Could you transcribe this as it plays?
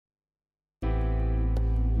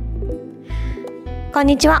こん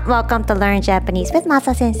にちは。Welcome to Learn Japanese with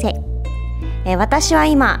Masa 先生。私は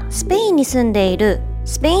今、スペインに住んでいる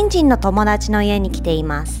スペイン人の友達の家に来てい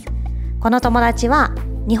ます。この友達は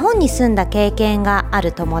日本に住んだ経験があ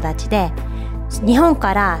る友達で、日本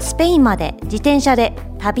からスペインまで自転車で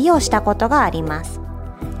旅をしたことがあります。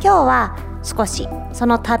今日は少しそ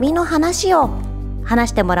の旅の話を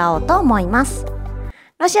話してもらおうと思います。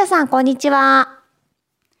ロシアさん、こんにちは。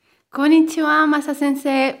こんにちは、マサ先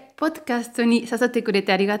生。ポッドキャストに誘ってくれ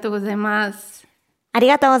てありがとうございます。あり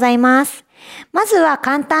がとうございます。まずは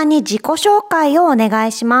簡単に自己紹介をお願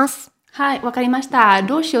いします。はい、わかりました。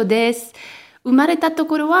ロシオです。生まれたと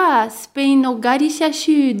ころはスペインのガリシア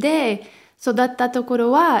州で、育ったとこ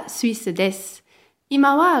ろはスイスです。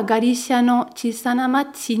今はガリシアの小さな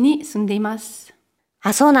町に住んでいます。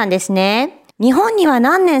あ、そうなんですね。日本には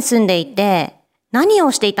何年住んでいて、何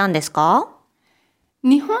をしていたんですか？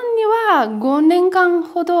日本には5年間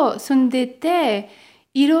ほど住んでて、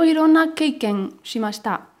いろいろな経験しまし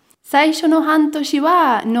た。最初の半年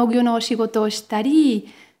は農業の仕事をした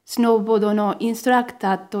り、スノーボードのインストラク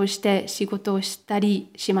ターとして仕事をしたり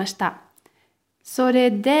しました。それ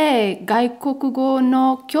で外国語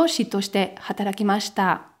の教師として働きまし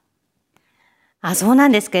た。あ、そうな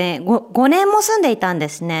んですけどね。5年も住んでいたんで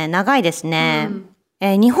すね。長いですね。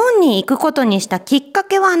日本に行くことにしたきっか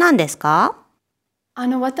けは何ですか？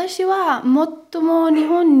私は最も日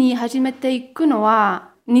本に初めて行くの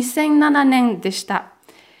は2007年でした。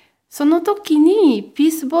その時にピ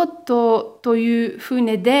ースボートという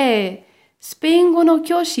船でスペイン語の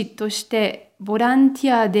教師としてボランテ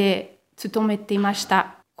ィアで勤めていまし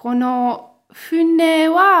た。この船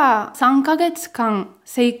は3ヶ月間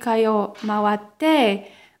世界を回っ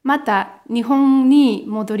てまた日本に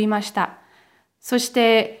戻りました。そし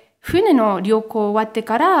て船の旅行終わって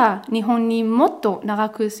から日本にもっと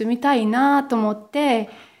長く住みたいなと思って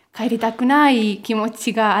帰りたくない気持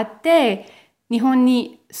ちがあって日本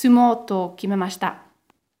に住もうと決めました。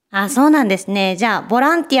あ、そうなんですね。じゃあ、ボ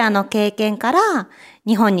ランティアの経験から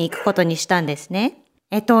日本に行くことにしたんですね。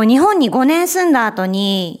日本に5年住んだ後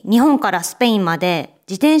に日本からスペインまで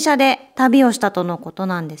自転車で旅をしたとのこと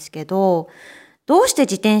なんですけど、どうして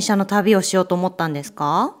自転車の旅をしようと思ったんです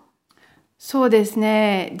か？そうです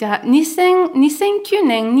ね。じゃあ2009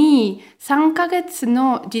年に3ヶ月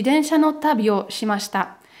の自転車の旅をしまし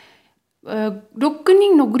た。6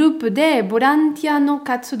人のグループでボランティアの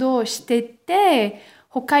活動をしてて、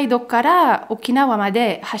北海道から沖縄ま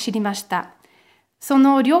で走りました。そ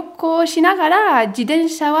の旅行をしながら自転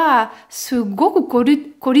車はすごく効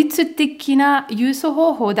率的な輸送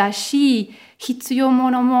方法だし、必要なも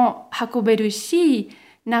のも運べるし、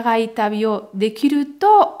長い旅をできる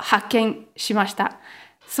と発見しました。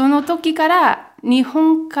その時から日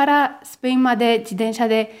本からスペインまで自転車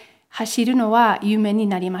で走るのは夢に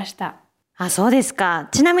なりました。あ、そうですか。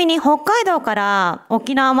ちなみに北海道から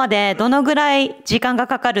沖縄までどのぐらい時間が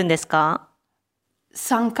かかるんですか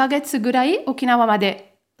？3ヶ月ぐらい沖縄ま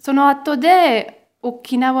で。その後で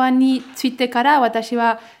沖縄に着いてから私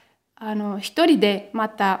は一人でま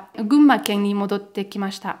た群馬県に戻ってき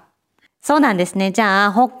ました。そうなんですね。じゃ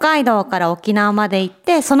あ、北海道から沖縄まで行っ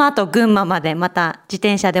て、その後群馬までまた自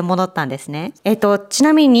転車で戻ったんですね。ち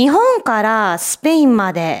なみに日本からスペイン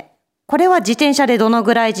まで、これは自転車でどの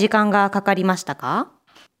ぐらい時間がかかりましたか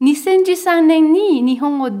？2013年に日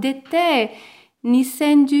本を出て、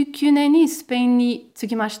2019年にスペインに着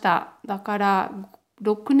きました。だから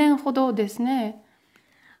6年ほどですね。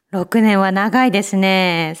6年は長いです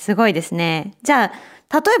ね。すごいですね。じゃ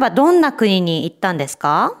あ、例えばどんな国に行ったんです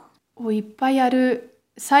か？いっぱいある。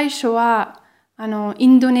最初はイ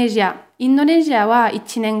ンドネシア。インドネシアは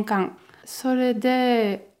1年間。それ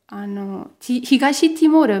で東ティ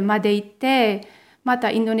モールまで行って、また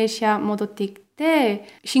インドネシア戻ってきて、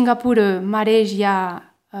シンガポール、マレーシア、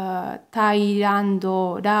タイラン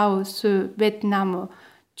ド、ラオス、ベトナム、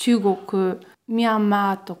中国、ミャン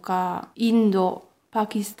マーとか、インド、パ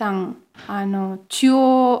キスタン、中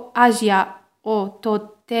央アジアを通っ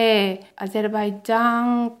て、アゼルバイジャ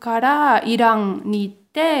ンからイランに行っ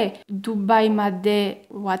て、ドバイまで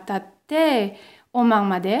渡って、オマーン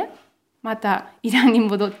まで、またイランに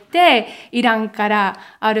戻って、イランから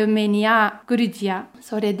アルメニア、グルジア、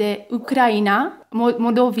それでウクライナ、モ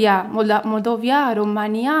ドビア、ロマ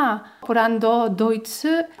ニア、ポランド、ドイ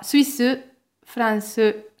ツ、スイス、フラン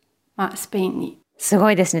ス、スペインに。すご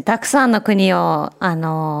いですね。たくさんの国を、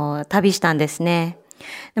旅したんですね。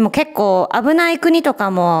でも結構危ない国とか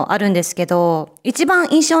もあるんですけど、一番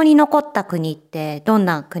印象に残った国ってどん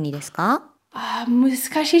な国ですか？難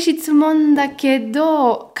しい質問だけ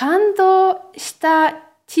ど、感動した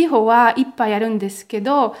地方はいっぱいあるんですけ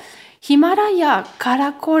ど、ヒマラヤ、カ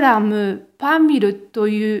ラコラム、パミルと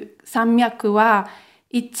いう山脈は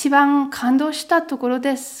一番感動したところ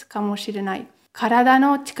ですかもしれない。体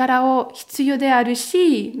の力を必要である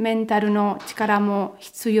し、メンタルの力も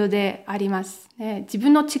必要であります。自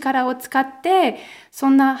分の力を使って、そ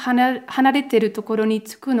んな離れているところに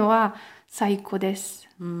着くのは最高です。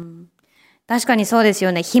確かにそうです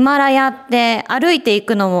よね。ヒマラヤって歩いてい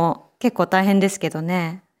くのも結構大変ですけど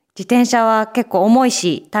ね。自転車は結構重い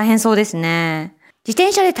し大変そうですね。自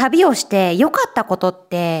転車で旅をして良かったことっ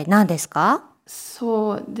て何ですか？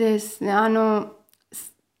そうですね。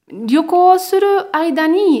旅行する間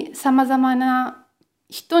に様々な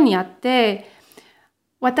人に会って、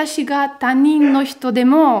私が他人の人で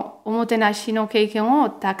もおもてなしの経験を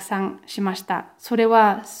たくさんしました。それ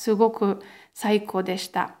はすごく最高でし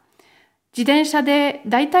た。自転車で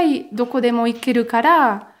だいたいどこでも行けるか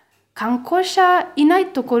ら、観光者いない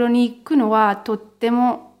ところに行くのはとって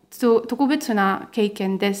も特別な経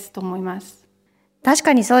験ですと思います。確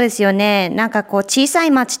かにそうですよね。なんかこう小さ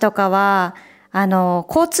い町とかは、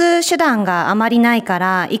交通手段があまりないか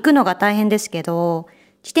ら行くのが大変ですけど、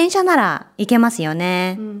自転車なら行けますよ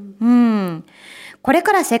ね。これ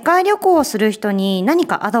から世界旅行をする人に何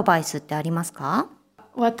かアドバイスってありますか？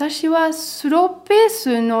私はスローペー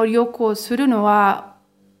スの旅行をするのは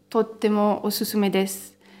とってもおすすめで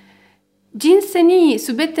す。人生に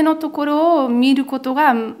すべてのところを見ること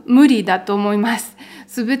が無理だと思います。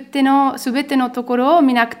すべてのところを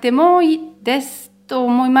見なくてもいいですと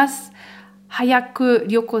思います。早く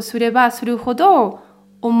旅行すればするほど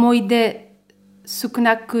思い出少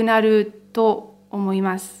なくなると思い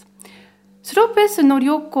ます。スローペースの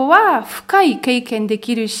旅行は深い経験で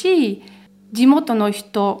きるし、地元の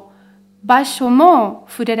人、場所も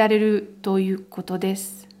触れられるということで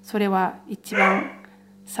す。それは一番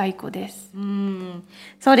最高です。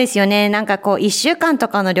そうですよね。なんかこう1週間と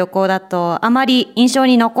かの旅行だとあまり印象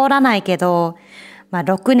に残らないけど、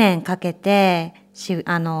6年かけて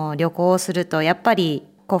旅行をするとやっぱり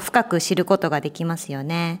こう深く知ることができますよ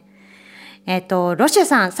ね。ロシア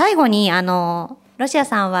さん、最後にロシア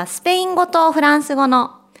さんはスペイン語とフランス語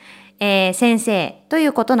の、先生とい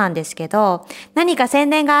うことなんですけど、何か宣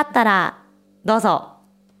伝があったらどうぞ。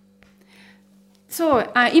そ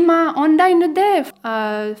う、今オンラインでフ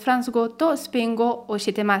ランス語とスペイン語を教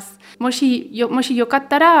えてます。もしよかっ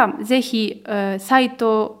たらぜひサイ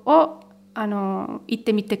トを行っ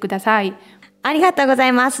てみてください。ありがとうござ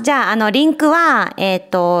います。じゃあ、リンクは、デ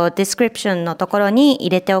ィスクリプションのところに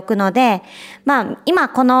入れておくので、今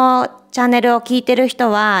このチャンネルを聞いてる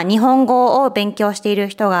人は、日本語を勉強している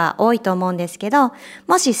人が多いと思うんですけど、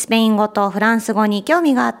もしスペイン語とフランス語に興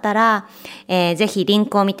味があったら、ぜひリン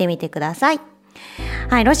クを見てみてください。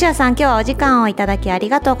はい、ロシアさん、今日はお時間をいただきあり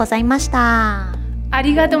がとうございました。あ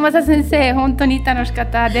りがとう、マサ先生。本当に楽しか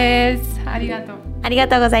ったです。ありがとう。ありが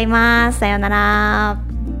とうございます。さようなら。